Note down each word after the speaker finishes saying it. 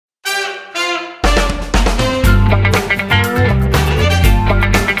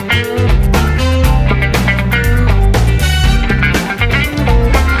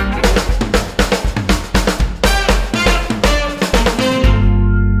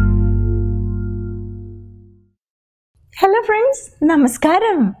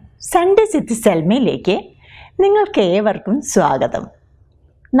നമസ്കാരം. സൺഡേ വിത്ത് സെൽമയിലേക്ക് നിങ്ങൾക്ക് ഏവർക്കും സ്വാഗതം.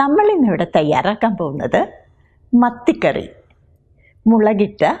 നമ്മൾ ഇന്നിവിടെ തയ്യാറാക്കാൻ പോകുന്നത് മത്തിക്കറി,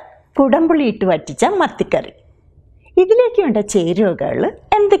 മുളകിട്ട കുടംപുളി ഇട്ട് വറ്റിച്ച മത്തിക്കറി. ഇതിലേക്ക് വേണ്ട ചേരുവകൾ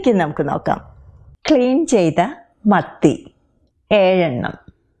എന്തൊക്കെയെന്ന് നമുക്ക് നോക്കാം. ക്ലീൻ ചെയ്ത മത്തി 7 എണ്ണം,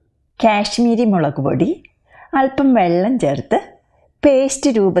 കാശ്മീരി മുളക് പൊടി അല്പം വെള്ളം ചേർത്ത്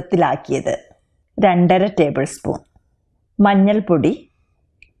പേസ്റ്റ് രൂപത്തിലാക്കിയത് 2.5 ടേബിൾ സ്പൂൺ, മഞ്ഞൾപ്പൊടി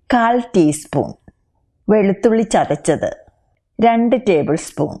 1/4 ടീസ്പൂൺ, വെളുത്തുള്ളി ചതച്ചത് 2 ടേബിൾ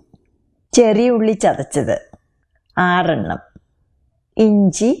സ്പൂൺ, ചെറിയ ഉള്ളി ചതച്ചത് 6 എണ്ണം,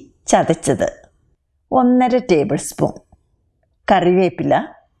 ഇഞ്ചി ചതച്ചത് 1.5 ടേബിൾ സ്പൂൺ, കറിവേപ്പില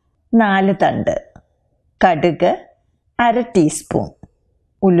 4 തണ്ട്, കടുക് 1/2 ടീസ്പൂൺ,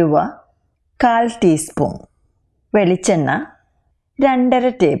 ഉലുവ 1/4 ടീസ്പൂൺ, വെളിച്ചെണ്ണ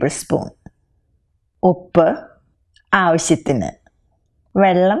 2.5 ടേബിൾ സ്പൂൺ, ഉപ്പ് ആവശ്യത്തിന്,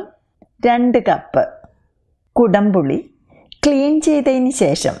 വെള്ളം 2 കപ്പ്, കുടംപുളി ക്ലീൻ ചെയ്തതിന്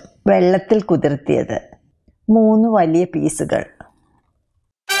ശേഷം വെള്ളത്തിൽ കുതിർത്തിയത് 3 വലിയ പീസുകൾ.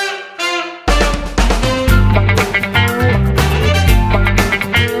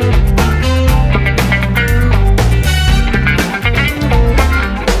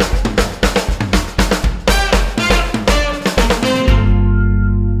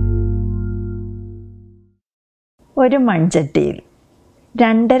 ഒരു മൺചട്ടിയിൽ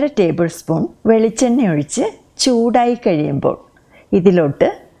 2.5 ടേബിൾ സ്പൂൺ വെളിച്ചെണ്ണ ഒഴിച്ച് ചൂടായി കഴിയുമ്പോൾ ഇതിലോട്ട്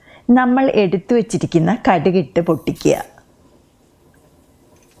നമ്മൾ എടുത്തു വച്ചിരിക്കുന്ന കടുകിട്ട് പൊട്ടിക്കുക.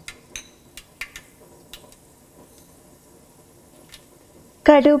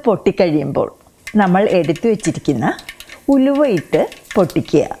 കടുക് പൊട്ടിക്കഴിയുമ്പോൾ നമ്മൾ എടുത്തു വച്ചിരിക്കുന്ന ഉലുവ ഇട്ട്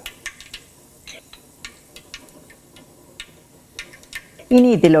പൊട്ടിക്കുക.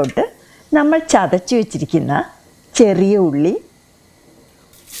 ഇനി ഇതിലോട്ട് നമ്മൾ ചതച്ചു വച്ചിരിക്കുന്ന ചെറിയ ഉള്ളി,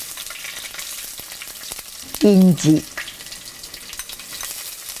 ഇഞ്ചി,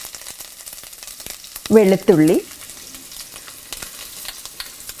 വെളുത്തുള്ളി,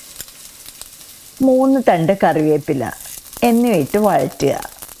 3 തണ്ട് കറിവേപ്പില എന്നിവയിട്ട് വഴറ്റുക.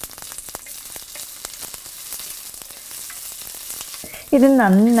 ഇത്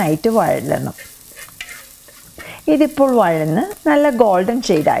നന്നായിട്ട് വഴലണം. ഇതിപ്പോൾ വഴന്ന് നല്ല ഗോൾഡൻ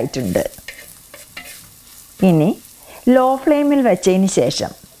ഷെയ്ഡായിട്ടുണ്ട്. ഇനി ലോ ഫ്ലെയിമിൽ വെച്ചതിന്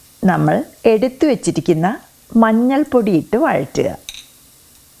ശേഷം നമ്മൾ എടുത്തു വച്ചിരിക്കുന്ന മഞ്ഞൾപ്പൊടി ഇട്ട് വഴറ്റുക.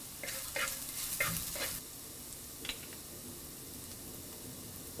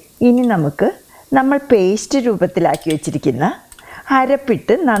 ഇനി നമുക്ക് നമ്മൾ പേസ്റ്റ് രൂപത്തിലാക്കി വച്ചിരിക്കുന്ന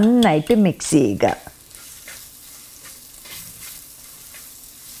അരപ്പിട്ട് നന്നായിട്ട് മിക്സ് ചെയ്യുക.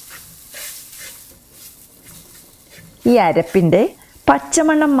 ഈ അരപ്പിൻ്റെ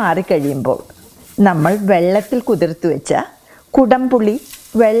പച്ചമണം മാറിക്കഴിയുമ്പോൾ നമ്മൾ വെള്ളത്തിൽ കുതിർത്ത് വെച്ച കുടംപുളി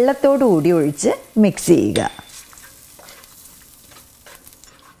വെള്ളത്തോടു കൂടി ഒഴിച്ച് മിക്സ് ചെയ്യുക.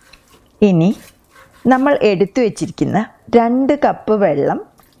 ഇനി നമ്മൾ എടുത്തു വച്ചിരിക്കുന്ന 2 കപ്പ് വെള്ളം,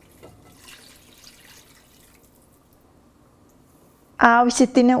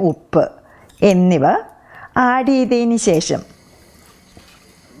 ആവശ്യത്തിന് ഉപ്പ് എന്നിവ ആഡ് ചെയ്തതിന് ശേഷം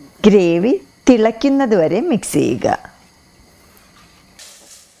ഗ്രേവി തിളയ്ക്കുന്നത് വരെ മിക്സ് ചെയ്യുക.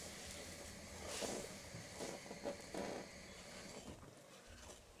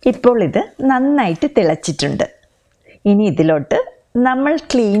 ഇപ്പോൾ ഇത് നന്നായിട്ട് തിളച്ചിട്ടുണ്ട്. ഇനി ഇതിലോട്ട് നമ്മൾ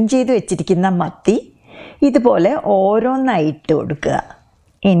ക്ലീൻ ചെയ്ത് വെച്ചിരിക്കുന്ന മത്തി ഇതുപോലെ ഓരോന്നായിട്ട് കൊടുക്കുക.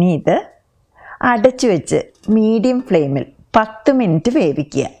 ഇനി ഇത് അടച്ചു വെച്ച് മീഡിയം ഫ്ലെയിമിൽ 10 മിനിറ്റ്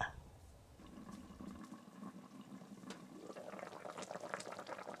വേവിക്കുക.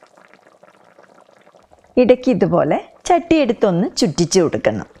 ഇടയ്ക്ക് ഇതുപോലെ ചട്ടിയെടുത്തൊന്ന് ചുറ്റിച്ചു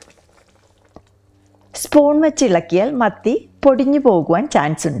കൊടുക്കണം. സ്പൂൺ വെച്ച് ഇളക്കിയാൽ മത്തി പൊടിഞ്ഞു പോകുവാൻ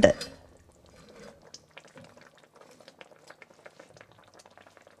ചാൻസ് ഉണ്ട്.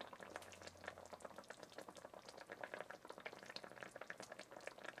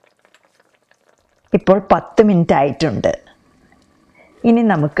 ഇപ്പോൾ 10 മിനിറ്റ് ആയിട്ടുണ്ട്. ഇനി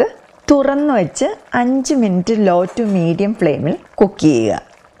നമുക്ക് തുറന്നു വെച്ച് 5 മിനിറ്റ് ലോ ടു മീഡിയം ഫ്ലെയിമിൽ കുക്ക് ചെയ്യുക.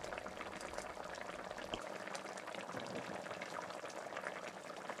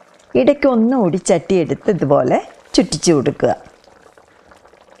 ഇടയ്ക്ക് ഒന്നുകൂടി ചട്ടിയെടുത്ത് ഇതുപോലെ ചുറ്റിച്ചു കൊടുക്കുക.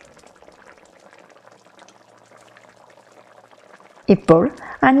 ഇപ്പോൾ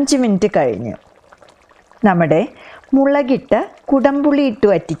 5 മിനിറ്റ് കഴിഞ്ഞു. നമ്മുടെ മുളകിട്ട കുടംപുളി ഇട്ട്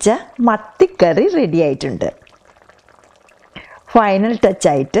വറ്റിച്ച മത്തിക്കറി റെഡി ആയിട്ടുണ്ട്. ഫൈനൽ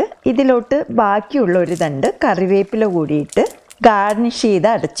ടച്ചായിട്ട് ഇതിലോട്ട് ബാക്കിയുള്ള ഒരു തണ്ട് കറിവേപ്പില കൂടിയിട്ട് ഗാർണിഷ് ചെയ്ത്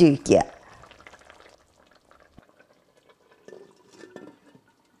അടച്ചു വയ്ക്കുക.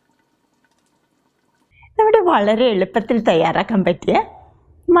 നമ്മുടെ വളരെ എളുപ്പത്തിൽ തയ്യാറാക്കാൻ പറ്റിയ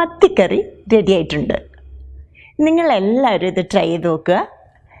മത്തിക്കറി റെഡി ആയിട്ടുണ്ട്. നിങ്ങളെല്ലാവരും ഇത് ട്രൈ ചെയ്ത് നോക്കുക.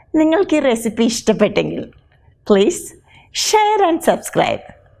 നിങ്ങൾക്ക് ഈ റെസിപ്പി ഇഷ്ടപ്പെട്ടെങ്കിൽ പ്ലീസ് ഷെയർ ആൻഡ് സബ്സ്ക്രൈബ്.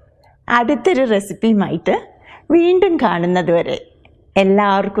 അടുത്തൊരു റെസിപ്പിയുമായിട്ട് വീണ്ടും കാണുന്നത് വരെ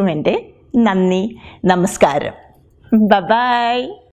എല്ലാവർക്കും എൻ്റെ നന്ദി, നമസ്കാരം. ബൈ.